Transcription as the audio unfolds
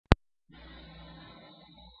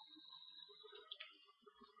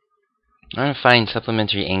I'm going to find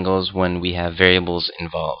supplementary angles when we have variables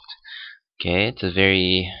involved. Okay, it's a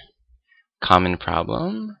very common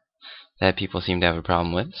problem that people seem to have a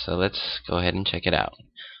problem with, so let's go ahead and check it out.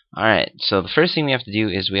 Alright, so the first thing we have to do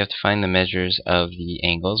is we have to find the measures of the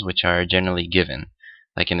angles, which are generally given,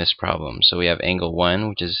 like in this problem. So we have angle 1,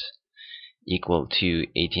 which is equal to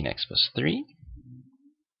 18x plus 3.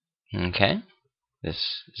 Okay, this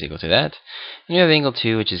is equal to that. And we have angle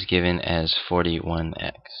 2, which is given as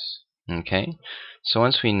 41x. Okay, so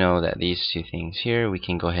once we know that these two things here, we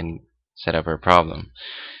can go ahead and set up our problem.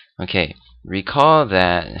 Okay, recall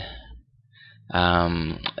that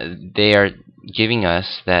they are giving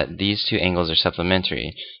us that these two angles are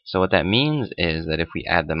supplementary. So what that means is that if we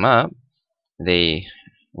add them up, they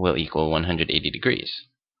will equal 180 degrees.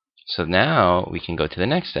 So now we can go to the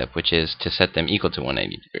next step, which is to set them equal to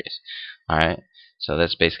 180 degrees. Alright, so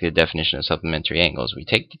that's basically the definition of supplementary angles. We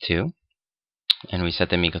take the two, and we set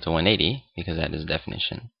them equal to 180, because that is the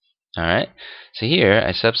definition. Alright, so here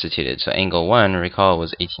I substituted. So angle 1, recall,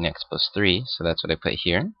 was 18x plus 3, so that's what I put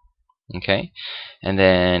here. Okay, and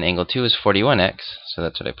then angle 2 is 41x, so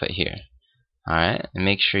that's what I put here. Alright, and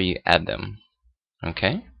make sure you add them.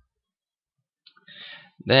 Okay,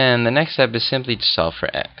 then the next step is simply to solve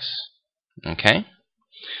for x. Okay,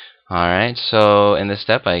 alright, so in this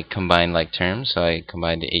step I combine like terms, so I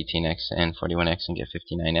combine the 18x and 41x and get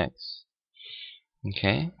 59x.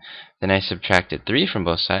 Okay, then I subtracted 3 from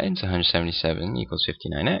both sides, 177 equals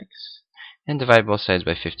 59x, and divide both sides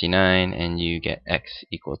by 59, and you get x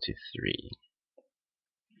equal to 3.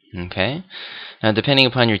 Okay, now depending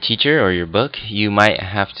upon your teacher or your book, you might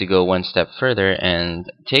have to go one step further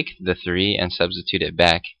and take the 3 and substitute it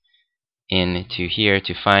back into here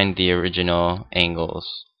to find the original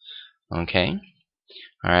angles. Okay,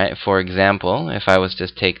 alright, for example, if I was to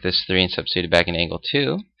take this 3 and substitute it back in angle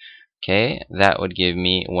 2, okay, that would give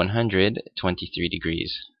me 123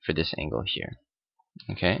 degrees for this angle here.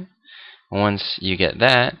 Okay, once you get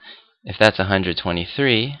that, if that's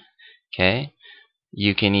 123, okay,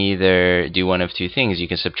 you can either do one of two things. You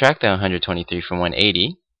can subtract that 123 from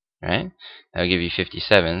 180, right? That will give you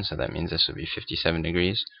 57, so that means this would be 57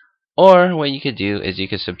 degrees. Or what you could do is you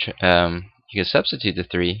could substitute the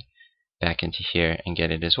 3 back into here and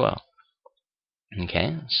get it as well.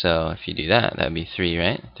 Okay, so if you do that, that would be 3,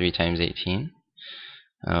 right? 3 times 18.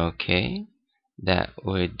 Okay, that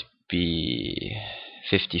would be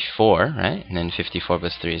 54, right? And then 54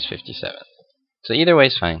 plus 3 is 57. So either way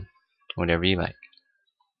is fine, whatever you like.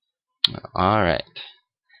 Alright,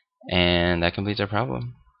 and that completes our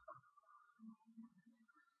problem.